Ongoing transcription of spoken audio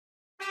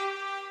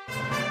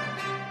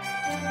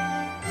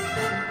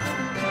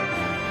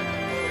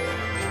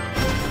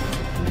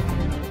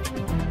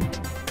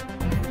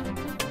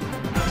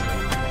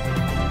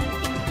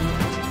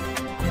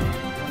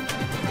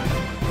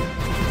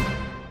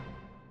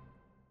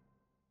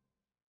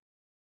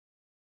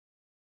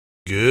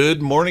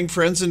Good morning,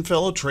 friends and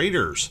fellow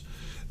traders.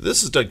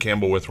 This is Doug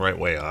Campbell with Right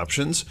Way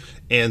Options,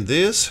 and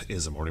this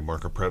is a morning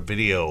market prep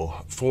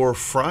video for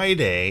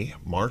Friday,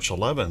 March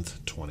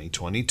 11th,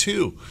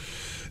 2022.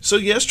 So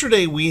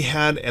yesterday we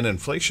had an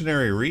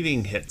inflationary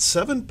reading hit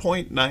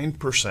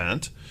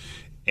 7.9%,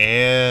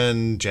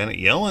 and Janet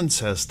Yellen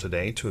says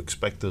today to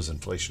expect those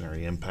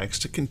inflationary impacts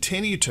to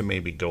continue to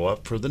maybe go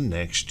up for the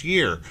next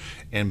year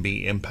and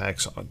be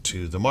impacts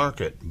to the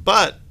market.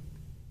 But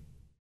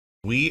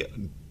we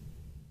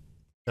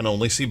can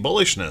only see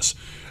bullishness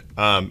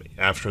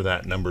after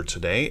that number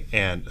today,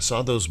 and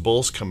saw those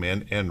bulls come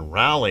in and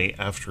rally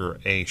after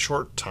a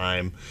short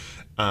time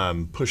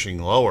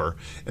pushing lower.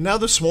 And now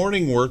this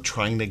morning we're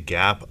trying to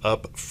gap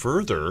up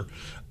further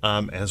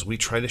as we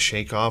try to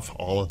shake off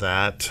all of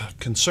that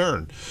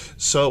concern.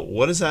 So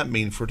what does that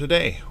mean for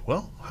today?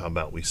 Well, how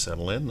about we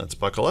settle in? Let's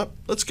buckle up.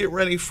 Let's get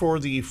ready for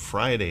the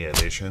Friday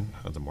edition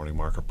of the morning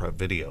market prep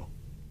video.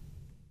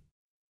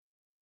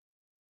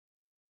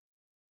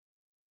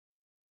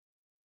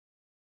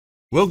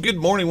 Well, good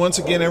morning once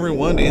again,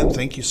 everyone, and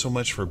thank you so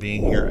much for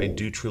being here. I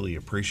do truly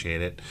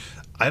appreciate it.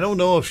 I don't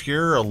know if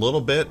you're a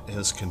little bit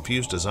as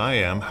confused as I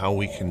am how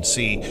we can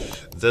see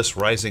this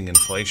rising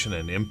inflation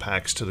and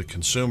impacts to the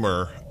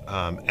consumer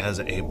as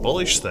a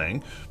bullish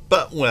thing,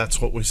 but that's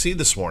what we see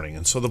this morning.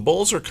 And so the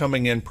bulls are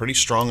coming in pretty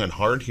strong and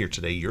hard here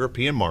today.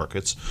 European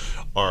markets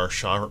are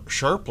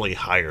sharply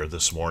higher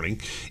this morning,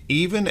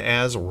 even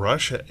as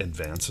Russia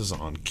advances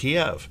on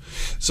Kiev.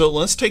 So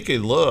let's take a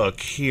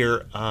look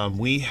here.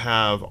 We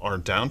have our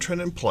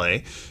downtrend in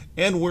play,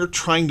 and we're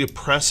trying to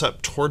press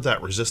up toward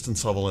that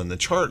resistance level in the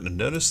chart. And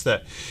notice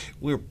that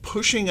we're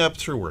pushing up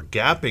through, we're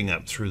gapping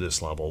up through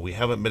this level. We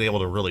haven't been able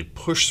to really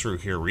push through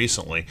here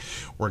recently.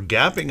 We're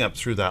gapping up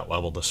through that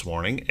level this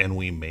morning, and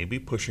we may be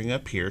pushing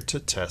up here to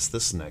test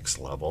this next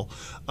level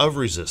of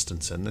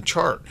resistance in the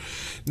chart.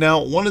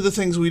 Now, one of the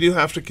things we do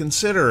have to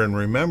consider and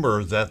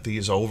remember that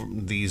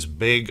these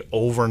big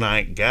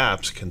overnight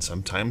gaps can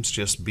sometimes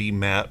just be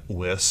met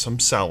with some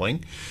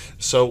selling.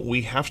 So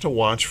we have to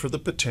watch for the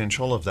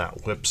potential of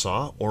that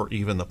whipsaw or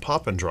even the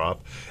pop and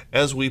drop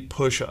as we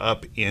push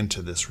up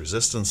into this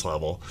resistance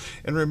level.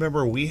 And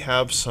remember, we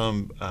have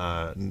some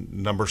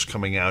numbers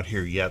coming out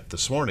here yet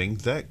this morning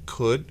that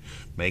could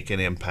make an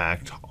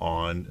impact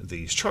on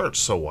these charts,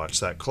 so watch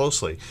that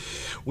closely.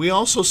 We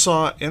also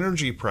saw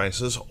energy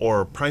prices,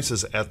 or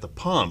prices at the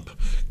pump,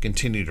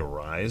 continue to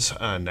rise.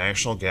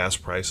 National gas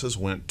prices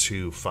went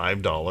to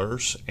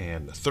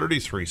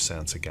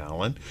 $5.33 a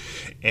gallon,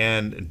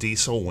 and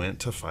diesel went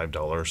to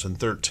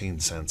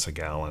 $5.13 a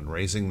gallon,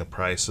 raising the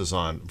prices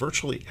on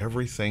virtually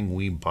everything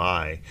we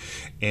buy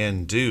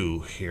and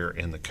do here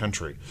in the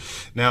country.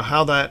 Now,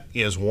 how that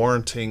is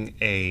warranting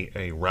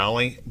a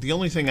rally, the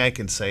only thing I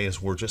can say is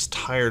we're just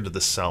tired of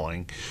the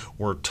selling.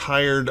 We're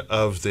tired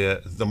of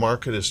the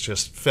market is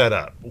just fed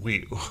up.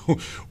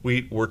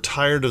 We're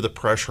tired of the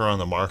pressure on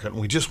the market,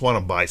 and we just want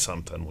to buy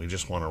something. We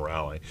just want to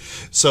rally.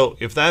 So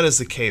if that is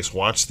the case,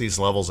 watch these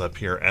levels up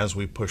here as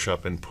we push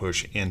up and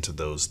push into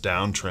those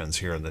downtrends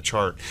here in the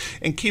chart.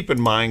 And keep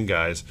in mind,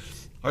 guys,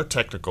 our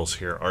technicals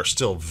here are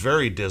still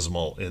very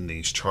dismal in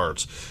these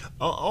charts,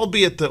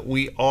 albeit that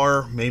we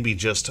are maybe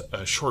just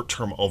a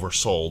short-term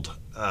oversold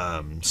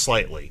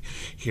slightly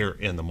here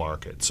in the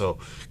market. So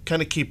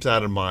kind of keep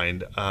that in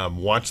mind.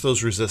 Watch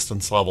those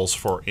resistance levels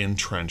for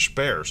entrenched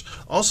bears.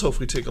 Also, if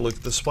we take a look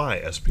at the SPY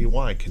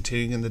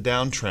continuing in the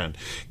downtrend,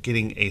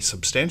 getting a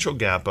substantial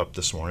gap up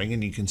this morning,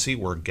 and you can see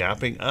we're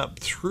gapping up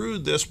through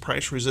this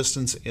price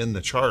resistance in the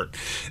chart.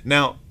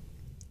 Now,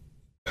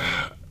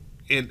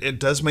 it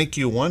does make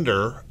you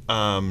wonder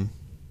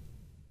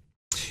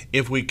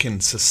if we can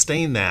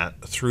sustain that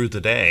through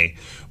the day,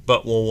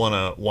 but we'll want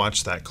to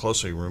watch that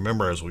closely.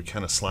 Remember, as we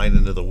kind of slide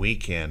into the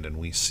weekend and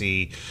we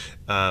see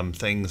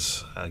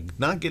things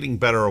not getting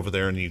better over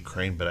there in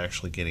Ukraine, but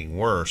actually getting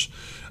worse,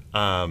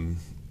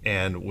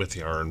 and with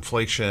our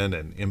inflation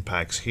and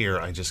impacts here,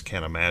 I just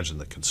can't imagine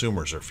the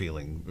consumers are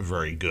feeling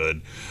very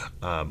good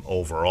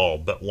overall.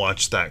 But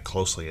watch that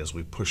closely as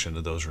we push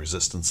into those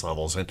resistance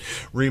levels. And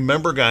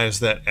remember, guys,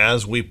 that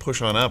as we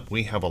push on up,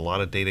 we have a lot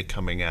of data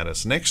coming at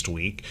us next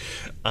week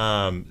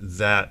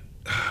that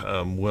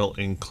will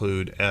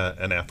include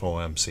an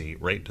FOMC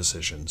rate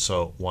decision.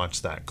 So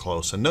watch that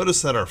close. And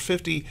notice that our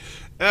 50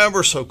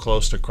 ever so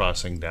close to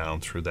crossing down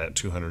through that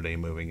 200-day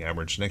moving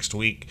average next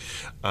week.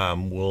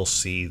 We'll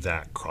see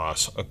that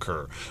cross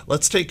occur.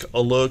 Let's take a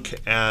look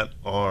at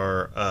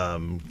our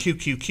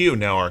QQQ.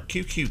 Now, our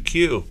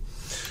QQQ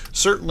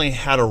certainly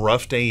had a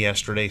rough day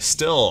yesterday.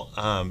 Still,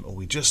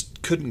 we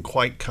just couldn't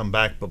quite come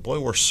back, but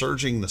boy, we're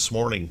surging this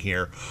morning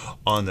here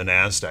on the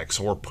NASDAQ.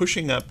 So we're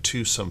pushing up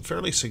to some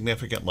fairly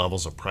significant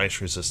levels of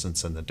price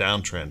resistance in the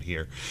downtrend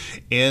here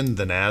in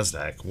the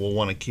NASDAQ. We'll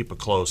want to keep a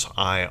close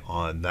eye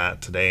on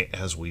that today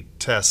as we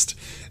test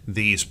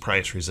these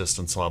price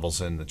resistance levels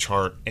in the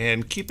chart,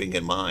 and keeping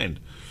in mind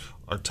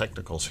our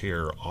technicals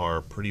here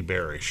are pretty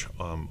bearish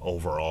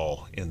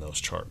overall in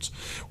those charts.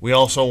 We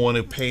also want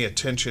to pay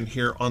attention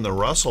here on the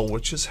Russell,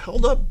 which has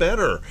held up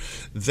better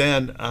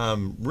than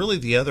really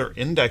the other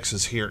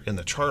indexes here in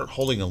the chart,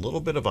 holding a little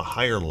bit of a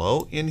higher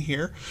low in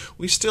here.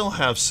 We still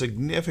have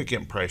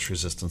significant price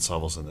resistance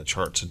levels in the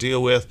chart to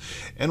deal with,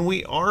 and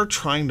we are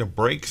trying to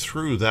break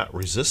through that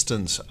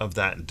resistance of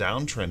that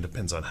downtrend,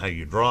 depends on how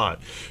you draw it,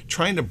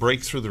 trying to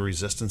break through the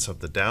resistance of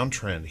the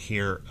downtrend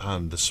here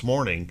this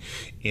morning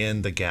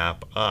in the gap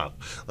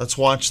up. Let's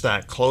watch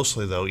that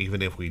closely though.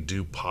 Even if we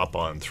do pop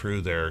on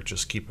through there,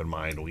 just keep in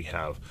mind we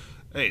have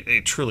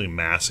a truly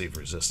massive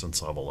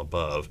resistance level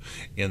above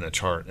in the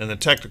chart, and the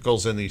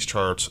technicals in these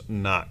charts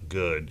not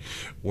good,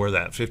 where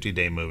that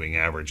 50-day moving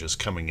average is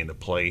coming into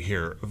play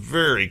here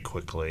very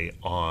quickly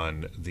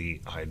on the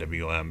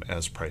IWM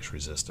as price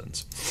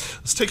resistance.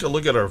 Let's take a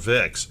look at our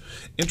VIX.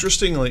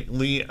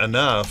 Interestingly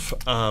enough,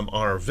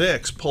 our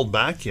VIX pulled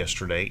back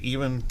yesterday,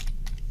 even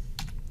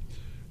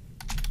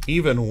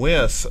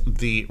with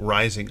the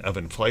rising of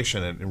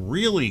inflation, and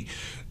really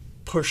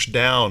pushed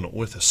down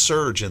with a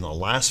surge in the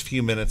last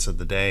few minutes of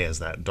the day as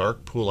that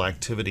dark pool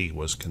activity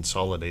was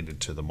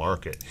consolidated to the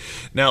market.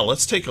 Now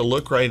let's take a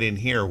look right in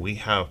here. We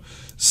have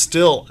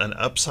still an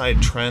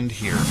upside trend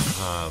here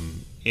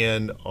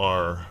in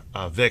our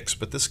VIX,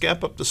 but this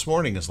gap up this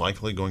morning is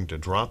likely going to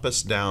drop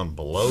us down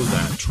below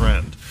that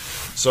trend.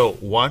 So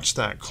watch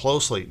that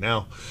closely.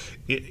 Now,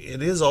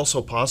 it is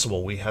also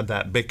possible we had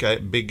that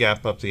big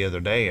gap up the other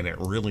day, and it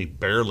really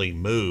barely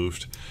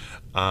moved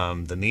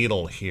the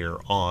needle here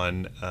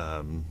on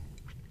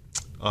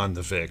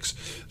the VIX.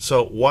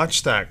 So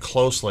watch that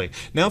closely.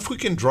 Now, if we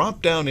can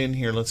drop down in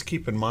here, let's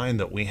keep in mind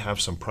that we have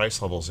some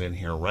price levels in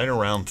here right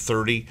around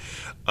 30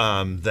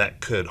 that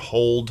could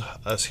hold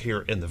us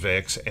here in the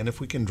VIX. And if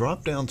we can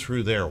drop down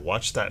through there,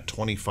 watch that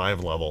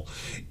 25 level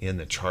in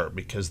the chart,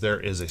 because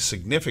there is a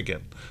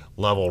significant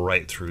level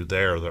right through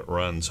there that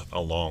runs a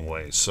long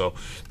way. So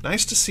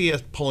nice to see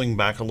us pulling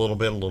back a little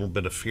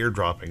bit of fear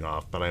dropping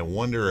off, but I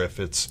wonder if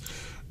it's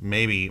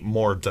maybe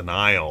more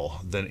denial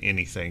than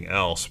anything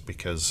else,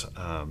 because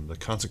the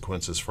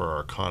consequences for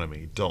our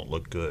economy don't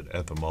look good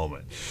at the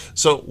moment.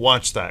 So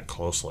watch that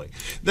closely.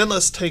 Then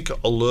let's take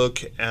a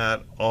look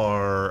at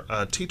our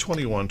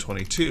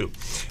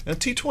T2122. And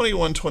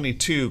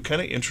T2122,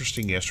 kind of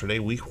interesting yesterday.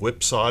 We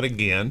whipsawed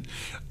again,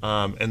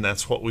 and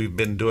that's what we've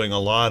been doing a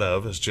lot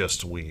of, is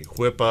just we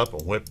whip up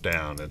and whip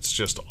down. It's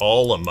just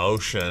all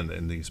emotion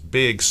and these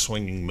big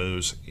swinging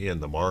moves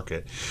in the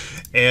market.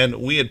 And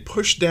we had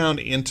pushed down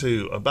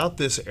into about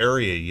this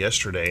area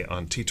yesterday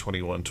on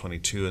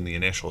T2122 in the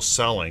initial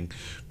selling,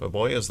 but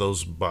boy, as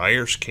those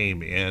buyers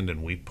came in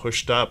and we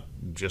pushed up,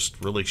 just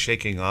really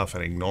shaking off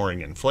and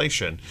ignoring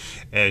inflation,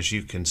 as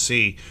you can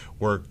see,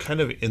 we're kind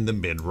of in the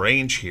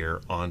mid-range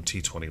here on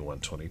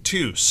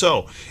T2122.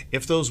 So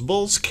if those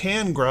bulls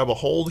can grab a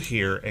hold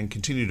here and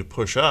continue to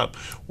push up,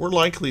 we're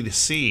likely to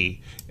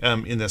see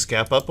in this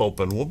gap up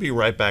open, we'll be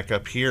right back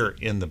up here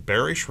in the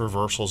bearish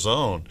reversal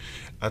zone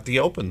at the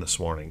open this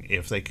morning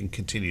if they can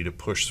continue to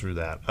push through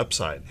that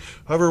upside.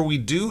 However, we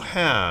do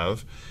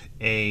have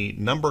a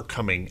number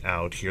coming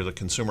out here, the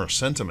consumer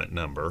sentiment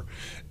number,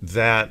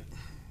 that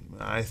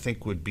I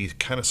think would be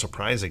kind of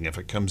surprising if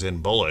it comes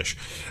in bullish.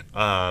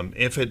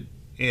 If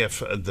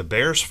the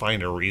bears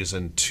find a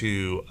reason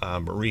to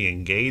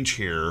re-engage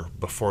here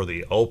before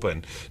the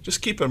open,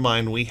 just keep in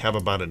mind we have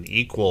about an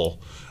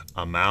equal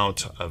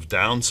amount of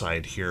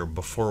downside here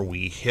before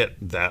we hit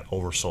that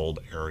oversold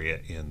area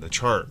in the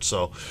chart.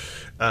 So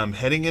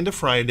heading into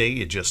Friday,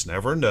 you just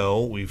never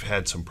know. We've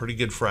had some pretty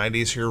good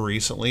Fridays here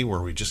recently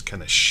where we just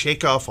kind of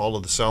shake off all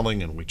of the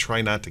selling and we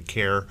try not to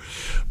care.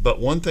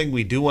 But one thing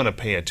we do want to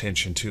pay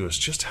attention to is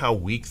just how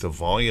weak the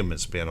volume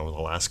has been over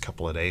the last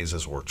couple of days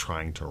as we're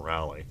trying to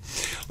rally.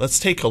 Let's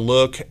take a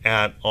look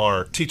at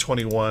our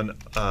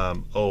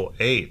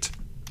T2108.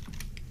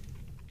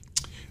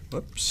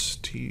 Whoops,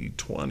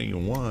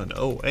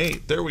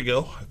 T2108. There we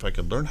go. If I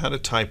could learn how to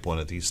type one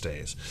of these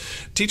days.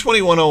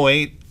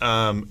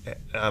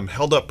 T2108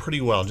 held up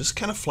pretty well, just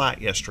kind of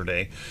flat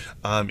yesterday,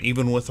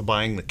 even with the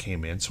buying that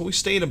came in. So we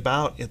stayed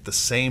about at the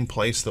same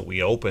place that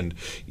we opened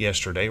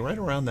yesterday, right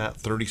around that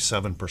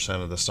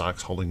 37% of the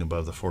stocks holding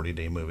above the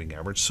 40-day moving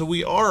average. So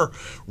we are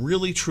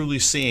really truly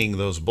seeing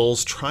those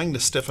bulls trying to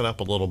stiffen up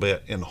a little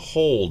bit and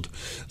hold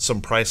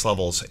some price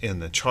levels in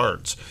the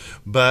charts.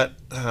 But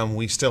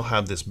we still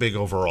have this big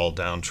overall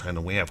downtrend,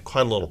 and we have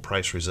quite a little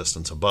price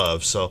resistance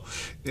above, so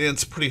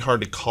it's pretty hard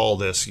to call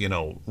this,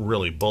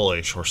 really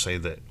bullish or say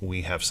that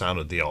we have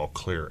sounded the all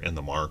clear in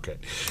the market.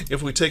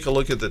 If we take a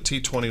look at the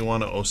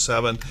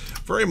T2107,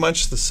 very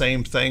much the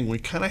same thing. We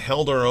kind of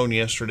held our own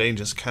yesterday,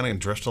 just kind of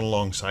drifted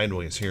along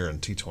sideways here in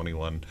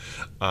T2107.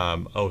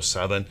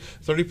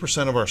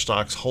 30% of our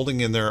stocks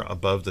holding in there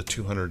above the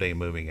 200-day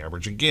moving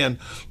average. Again,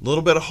 a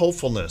little bit of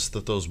hopefulness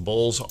that those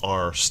bulls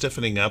are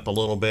stiffening up a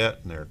little bit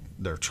and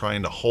they're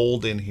trying to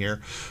hold in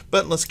here.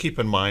 But let's keep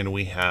in mind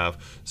we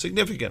have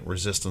significant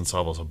resistance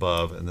levels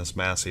above and this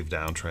massive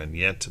downtrend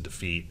yet to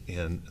defeat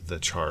in the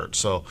chart.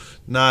 So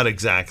not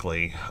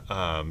exactly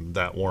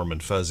that warm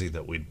and fuzzy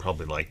that we'd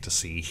probably like to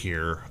see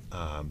here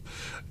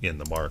in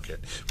the market.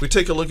 If we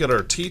take a look at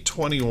our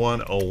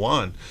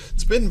T2101,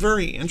 it's been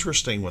very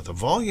interesting with the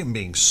volume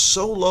being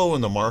so low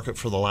in the market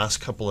for the last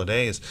couple of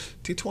days.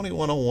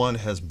 T2101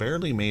 has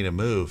barely made a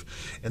move,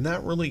 and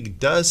that really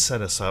does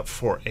set us up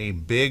for a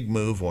big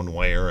move one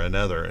way or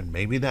another, and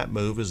maybe that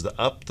move is the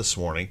up this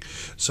morning,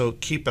 so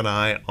keep an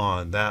eye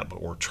on that.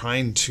 But we're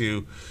trying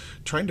to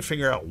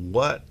figure out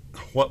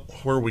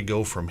where we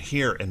go from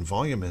here, and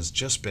volume has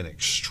just been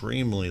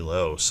extremely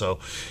low, so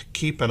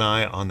keep an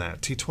eye on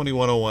that.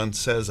 T2101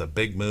 says a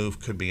big move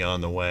could be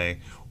on the way.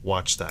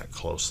 Watch that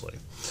closely.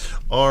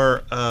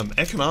 Our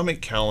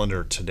economic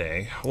calendar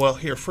today, well,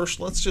 here first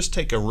let's just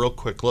take a real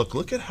quick look.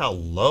 Look at how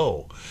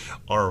low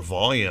our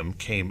volume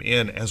came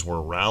in as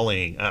we're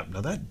rallying up.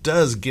 Now that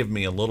does give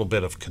me a little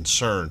bit of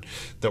concern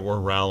that we're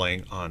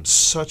rallying on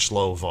such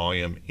low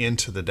volume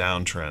into the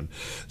downtrend.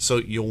 So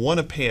you'll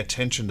want to pay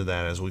attention to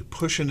that as we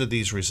push into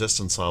these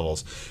resistance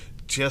levels.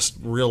 Just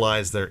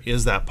realize there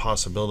is that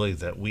possibility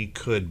that we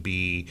could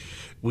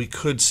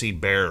see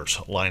bears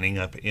lining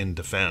up in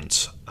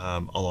defense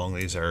along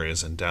these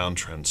areas in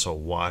downtrend. So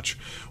watch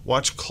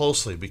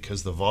closely,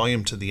 because the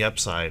volume to the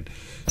upside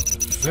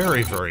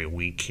very, very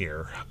weak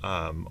here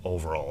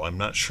overall. I'm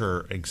not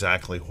sure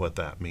exactly what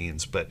that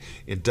means, but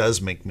it does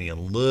make me a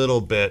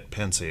little bit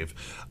pensive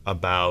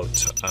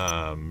about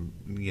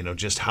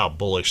just how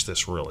bullish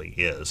this really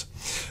is.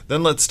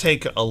 Then let's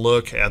take a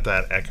look at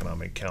that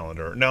economic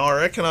calendar. Now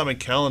our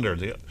economic calendar,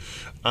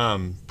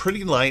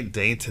 pretty light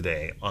day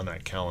today on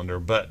that calendar,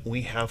 but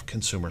we have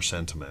consumer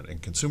sentiment,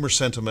 and consumer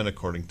sentiment,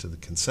 according to the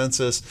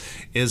consensus,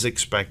 is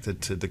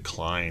expected to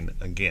decline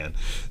again.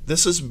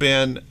 This has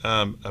been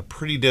a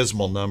pretty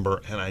dismal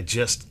number, and I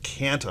just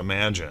can't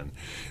imagine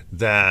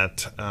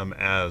that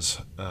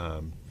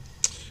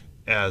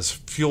as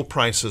fuel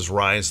prices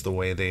rise the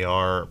way they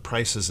are,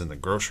 prices in the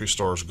grocery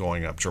stores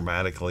going up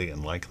dramatically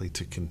and likely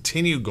to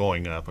continue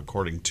going up,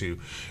 according to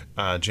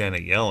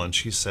Janet Yellen.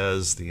 She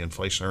says the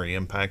inflationary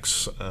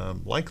impacts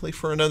likely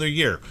for another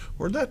year.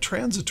 Where'd that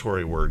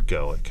transitory word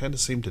go? It kind of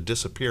seemed to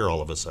disappear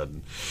all of a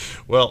sudden.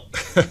 Well,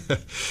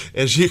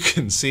 as you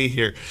can see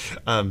here,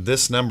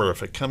 this number,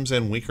 if it comes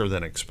in weaker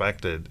than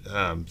expected,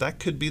 that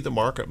could be the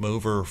market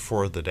mover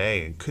for the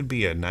day, and could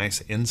be a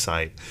nice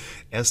insight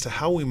as to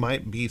how we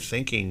might be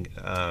thinking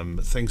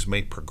things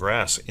may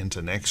progress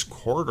into next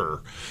quarter,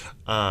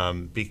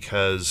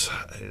 because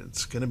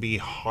it's going to be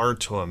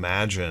hard to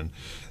imagine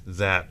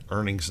that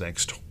earnings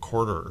next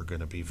quarter are going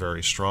to be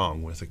very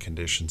strong with the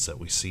conditions that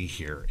we see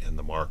here in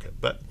the market.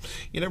 But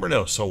you never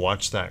know, so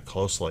watch that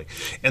closely.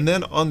 And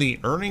then on the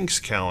earnings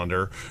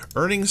calendar,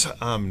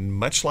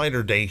 much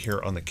lighter day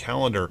here on the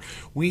calendar.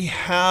 We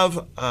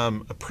have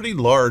a pretty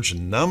large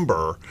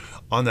number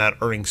on that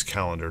earnings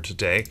calendar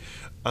today.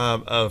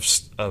 Of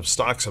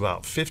stocks,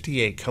 about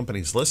 58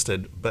 companies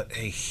listed, but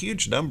a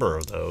huge number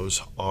of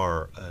those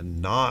are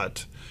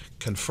not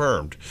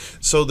confirmed.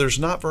 So there's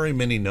not very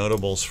many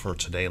notables for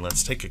today.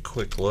 Let's take a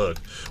quick look.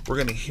 We're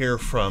going to hear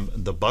from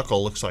the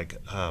Buckle. Looks like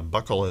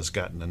Buckle has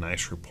gotten a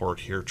nice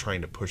report here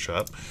trying to push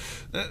up.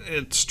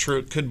 It's true,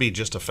 it could be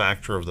just a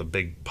factor of the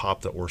big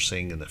pop that we're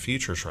seeing in the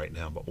futures right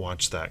now, but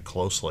watch that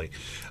closely.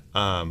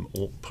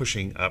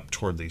 Pushing up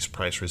toward these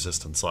price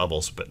resistance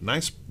levels, but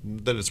nice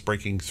that it's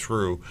breaking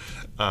through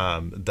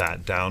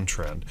that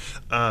downtrend.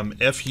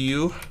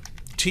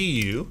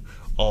 TU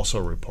also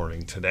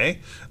reporting today.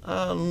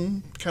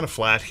 Kind of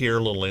flat here,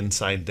 a little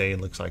inside day.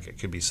 Looks like it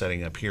could be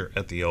setting up here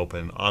at the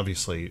open.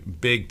 Obviously,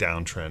 big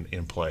downtrend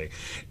in play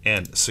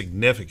and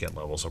significant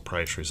levels of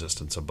price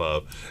resistance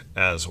above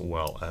as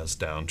well as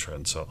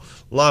downtrend. So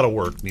a lot of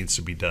work needs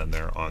to be done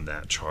there on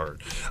that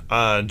chart.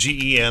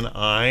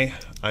 GENI,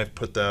 I've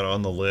put that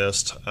on the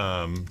list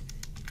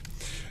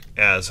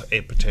as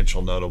a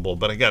potential notable,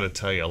 but I got to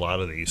tell you, a lot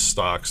of these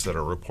stocks that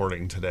are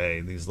reporting today,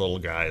 these little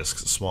guys,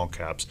 small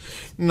caps,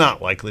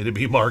 not likely to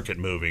be market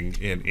moving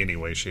in any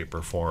way, shape,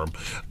 or form.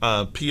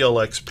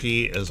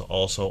 PLXP is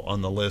also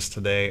on the list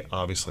today.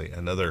 Obviously,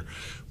 another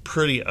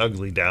pretty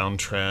ugly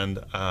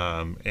downtrend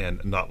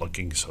and not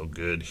looking so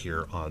good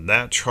here on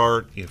that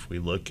chart. If we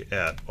look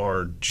at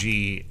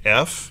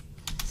RGF,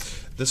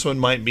 this one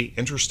might be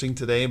interesting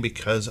today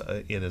because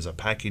it is a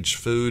packaged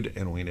food,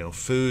 and we know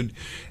food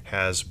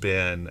has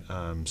been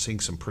seeing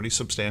some pretty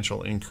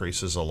substantial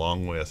increases,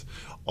 along with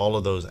all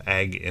of those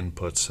ag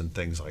inputs and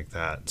things like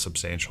that,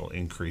 substantial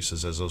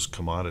increases as those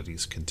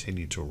commodities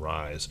continue to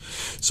rise.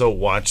 So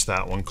watch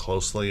that one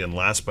closely. And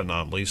last but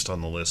not least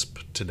on the list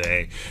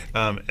today,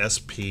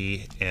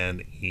 SPNE.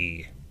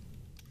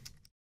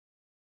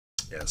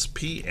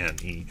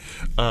 SPNE.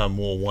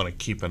 We'll want to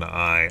keep an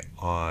eye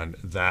on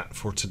that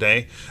for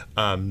today.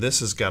 This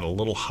has got a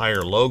little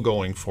higher low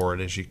going for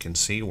it. As you can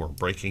see, we're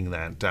breaking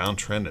that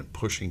downtrend and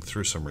pushing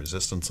through some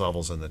resistance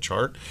levels in the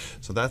chart.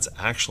 So that's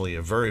actually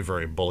a very,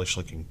 very bullish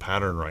looking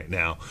pattern right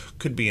now.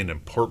 Could be an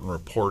important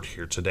report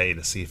here today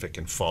to see if it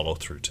can follow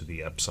through to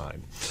the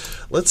upside.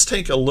 Let's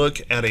take a look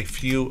at a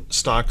few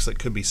stocks that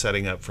could be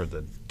setting up for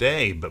the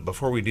day. But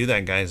before we do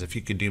that, guys, if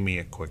you could do me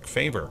a quick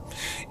favor.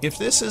 If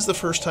this is the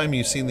first time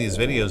you've seen these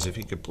videos, if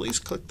you could please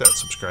click that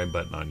subscribe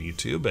button on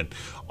YouTube and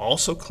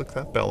also click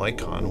that bell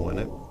icon when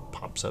it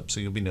pops up so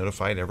you'll be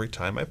notified every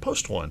time I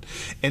post one.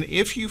 And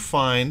if you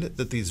find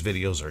that these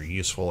videos are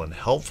useful and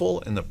helpful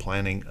in the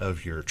planning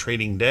of your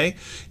trading day,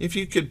 if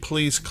you could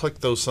please click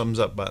those thumbs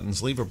up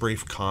buttons, leave a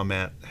brief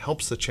comment,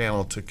 helps the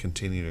channel to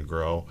continue to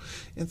grow.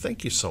 And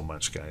thank you so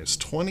much, guys.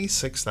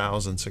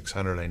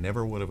 26,600. I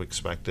never would have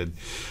expected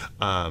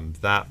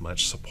that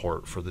much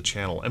support for the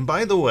channel. And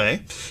by the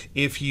way,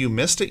 if you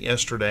missed it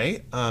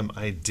yesterday,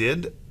 I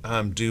did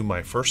do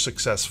my first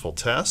successful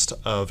test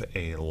of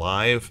a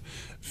live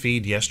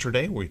feed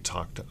yesterday. We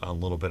talked a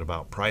little bit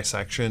about price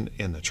action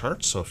in the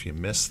charts, so if you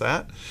missed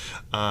that,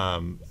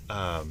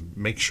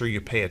 make sure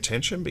you pay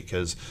attention,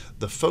 because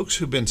the folks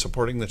who've been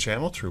supporting the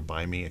channel through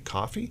Buy Me a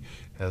Coffee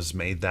has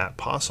made that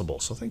possible.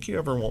 So thank you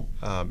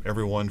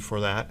everyone for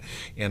that,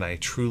 and I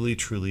truly,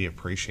 truly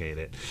appreciate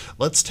it.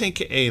 Let's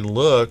take a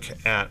look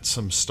at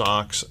some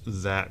stocks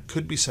that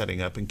could be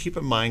setting up, and keep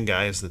in mind,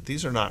 guys, that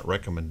these are not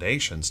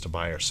recommendations to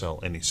buy or sell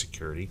any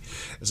security.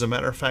 As a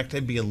matter of fact,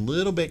 I'd be a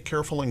little bit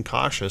careful and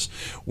cautious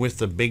with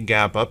the big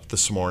gap up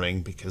this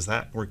morning, because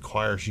that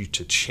requires you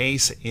to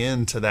chase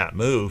into that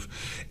move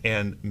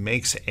and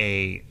makes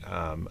the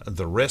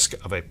risk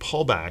of a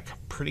pullback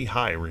pretty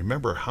high.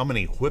 Remember how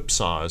many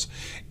whipsaws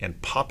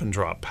and pop and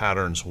drop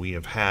patterns we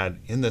have had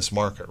in this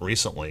market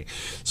recently.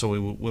 So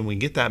when we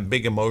get that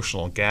big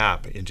emotional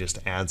gap, it just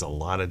adds a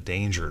lot of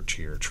danger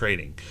to your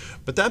trading.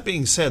 But that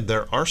being said,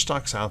 there are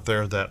stocks out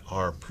there that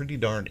are pretty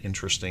darn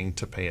interesting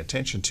to pay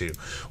attention to.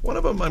 One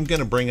of them I'm going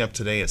to bring up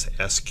today is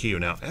SQ.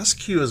 Now,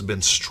 SQ has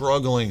been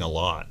struggling a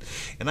lot,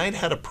 and I'd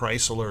had a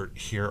price alert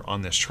here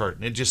on this chart,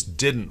 and it just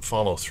didn't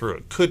follow through.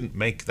 It couldn't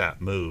make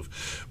that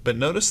move. But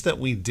notice that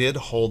we did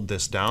hold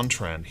this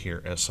downtrend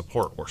here as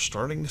support. We're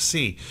starting to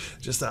see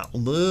just that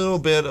little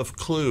bit of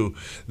clue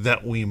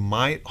that we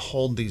might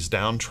hold these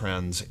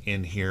downtrends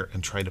in here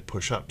and try to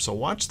push up. So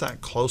watch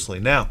that closely.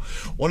 Now,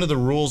 one of the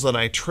rules that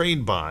I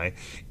trade by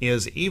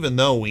is, even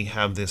though we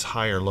have this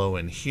higher low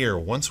in here,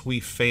 once we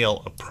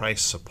fail a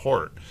price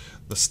support,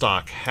 the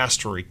stock has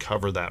to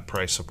recover that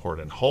price support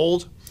and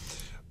hold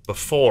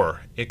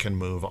before it can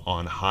move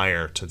on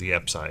higher to the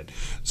upside.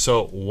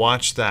 So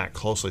watch that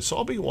closely. So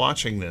I'll be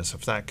watching this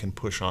if that can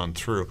push on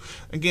through.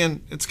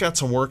 Again, it's got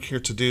some work here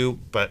to do,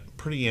 but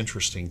pretty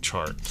interesting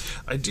chart.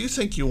 I do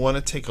think you want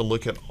to take a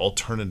look at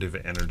alternative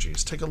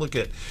energies. Take a look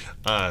at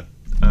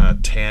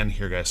TAN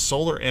here, guys.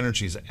 Solar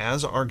energies,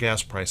 as our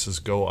gas prices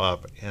go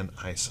up, and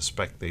I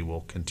suspect they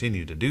will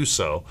continue to do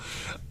so.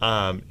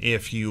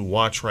 If you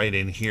watch right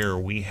in here,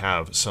 we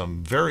have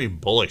some very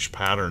bullish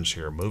patterns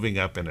here moving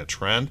up in a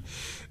trend.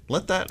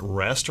 Let that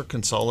rest or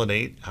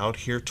consolidate out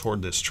here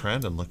toward this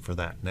trend and look for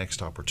that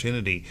next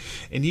opportunity.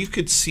 And you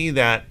could see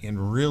that in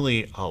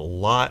really a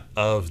lot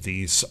of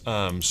these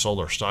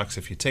solar stocks.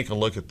 If you take a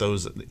look at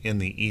those in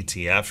the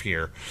ETF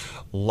here,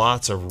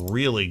 lots of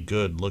really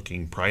good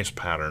looking price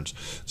patterns.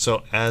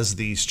 So as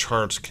these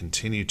charts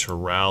continue to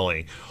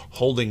rally,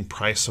 holding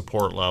price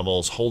support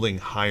levels, holding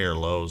higher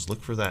lows,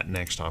 look for that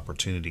next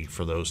opportunity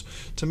for those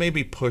to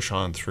maybe push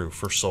on through.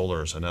 For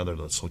solar is another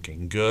that's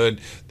looking good.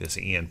 This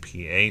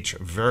ENPH,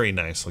 very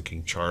nice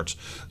looking charts,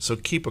 so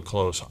keep a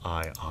close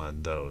eye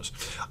on those.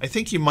 I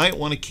think you might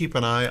want to keep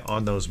an eye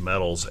on those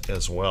metals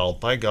as well.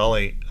 By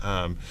golly,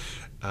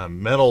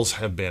 metals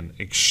have been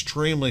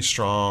extremely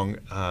strong.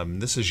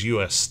 This is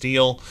US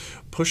steel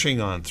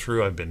pushing on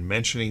through. I've been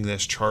mentioning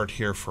this chart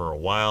here for a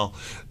while.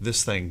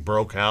 This thing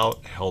broke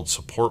out, held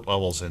support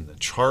levels in the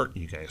chart.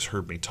 You guys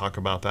heard me talk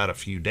about that a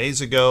few days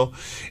ago,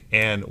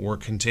 and we're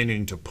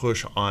continuing to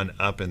push on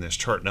up in this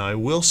chart. Now, I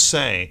will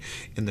say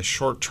in the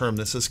short term,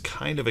 this is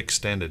kind of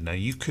extended. Now,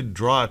 you could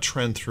draw a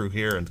trend through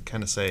here and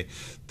kind of say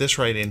this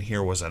right in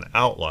here was an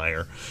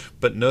outlier,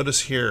 but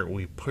notice here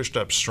we pushed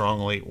up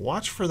strongly.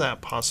 Watch for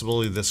that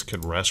possibility this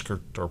could rest or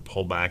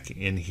pull back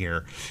in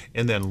here,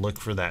 and then look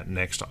for that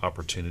next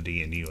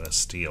opportunity in US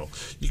steel.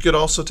 You could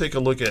also take a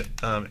look at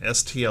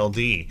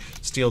STLD,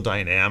 Steel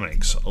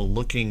Dynamics,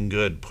 looking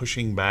good,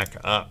 pushing back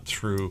up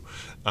through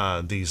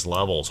these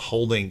levels,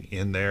 holding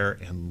in there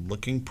and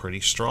looking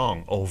pretty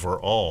strong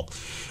overall.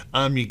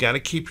 You got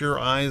to keep your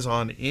eyes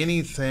on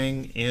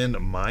anything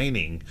in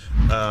mining.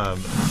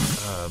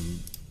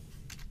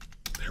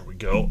 There we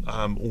go.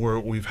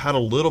 We've had a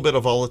little bit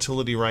of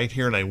volatility right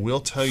here, and I will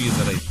tell you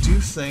that I do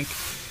think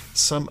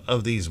some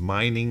of these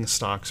mining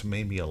stocks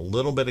may be a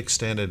little bit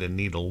extended and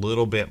need a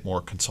little bit more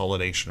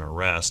consolidation or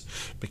rest,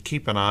 but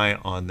keep an eye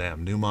on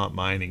them. Newmont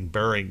Mining,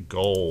 Barrick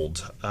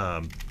Gold,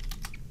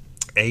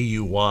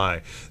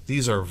 AUY.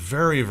 These are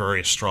very,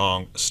 very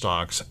strong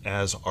stocks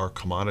as our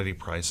commodity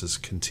prices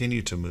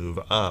continue to move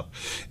up.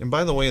 And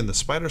by the way, in the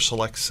Spider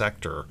Select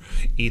sector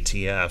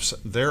ETFs,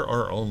 there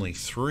are only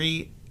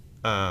three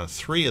of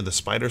the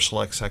Spider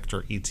Select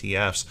sector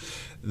ETFs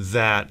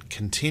that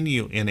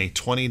continue in a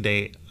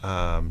 20-day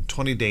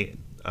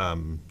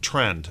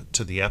trend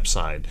to the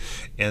upside,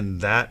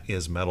 and that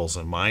is metals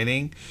and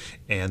mining,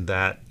 and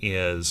that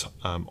is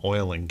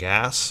oil and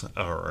gas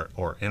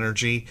or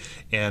energy,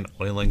 and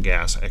oil and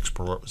gas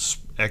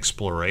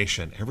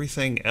exploration.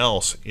 Everything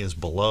else is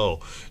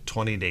below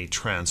 20-day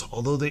trends.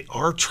 Although they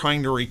are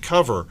trying to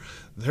recover,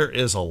 there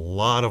is a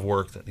lot of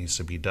work that needs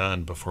to be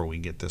done before we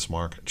get this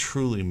market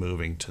truly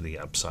moving to the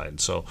upside.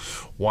 So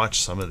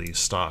watch some of these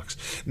stocks.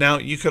 Now,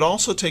 you could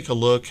also take a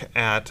look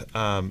at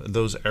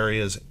those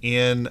areas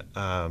in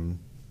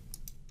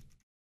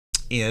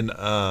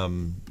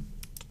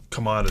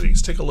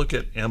commodities. Take a look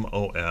at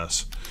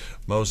MOS,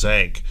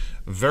 Mosaic.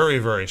 Very,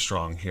 very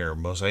strong here.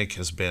 Mosaic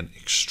has been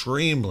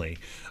extremely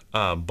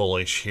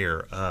bullish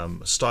here.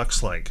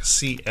 Stocks like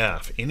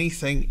CF,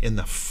 anything in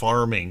the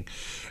farming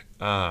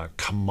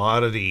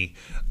commodity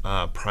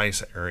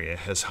price area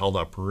has held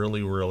up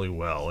really, really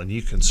well. And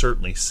you can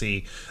certainly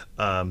see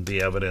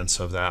the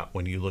evidence of that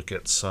when you look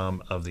at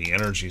some of the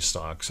energy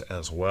stocks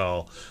as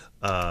well.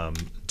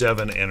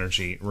 Devon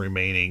Energy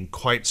remaining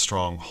quite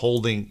strong,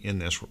 holding in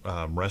this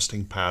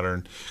resting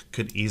pattern,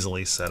 could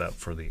easily set up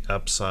for the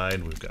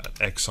upside. We've got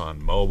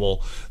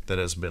ExxonMobil that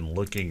has been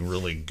looking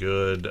really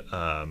good.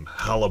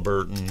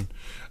 Halliburton,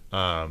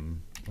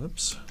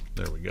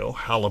 there we go.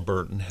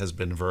 Halliburton has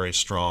been very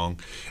strong.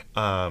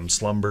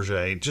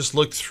 Schlumberger. Just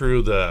look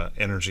through the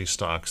energy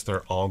stocks;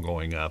 they're all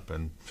going up.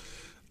 And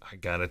I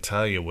gotta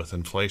tell you, with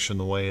inflation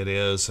the way it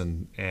is,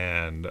 and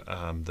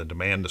the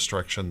demand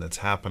destruction that's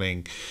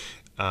happening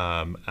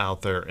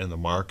out there in the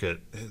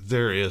market,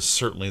 there is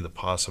certainly the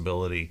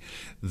possibility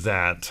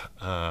that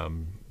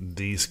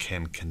these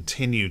can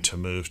continue to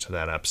move to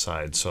that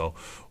upside. So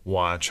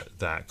watch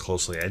that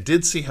closely. I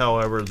did see,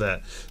 however,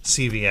 that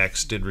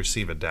CVX did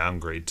receive a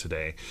downgrade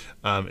today,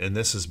 and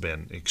this has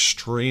been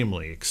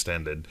extremely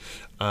extended.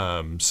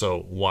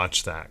 So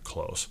watch that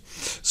close.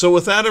 So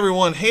with that,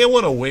 everyone, hey, I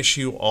want to wish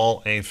you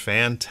all a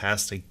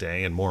fantastic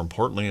day, and more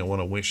importantly, I want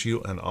to wish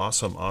you an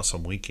awesome,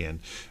 awesome weekend.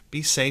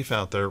 Be safe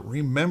out there.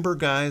 Remember,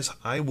 guys,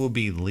 I will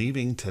be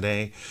leaving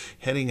today,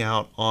 heading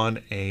out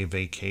on a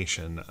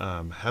vacation.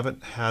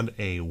 Haven't had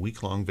a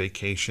week-long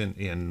vacation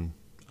in,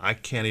 I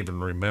can't even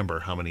remember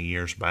how many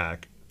years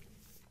back.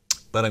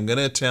 But I'm going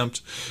to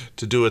attempt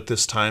to do it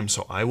this time,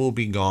 so I will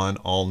be gone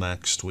all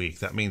next week.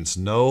 That means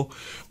no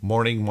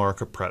morning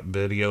market prep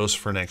videos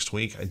for next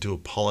week. I do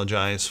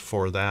apologize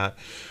for that,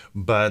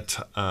 but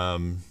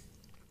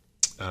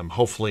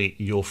hopefully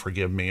you'll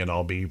forgive me, and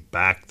I'll be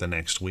back the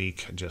next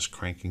week just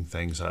cranking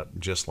things up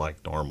just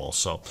like normal.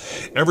 So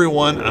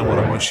everyone, I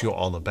want to wish you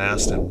all the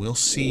best, and we'll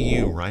see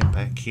you right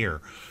back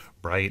here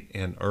bright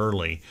and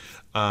early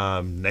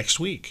next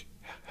week.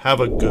 Have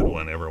a good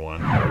one,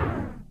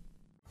 everyone.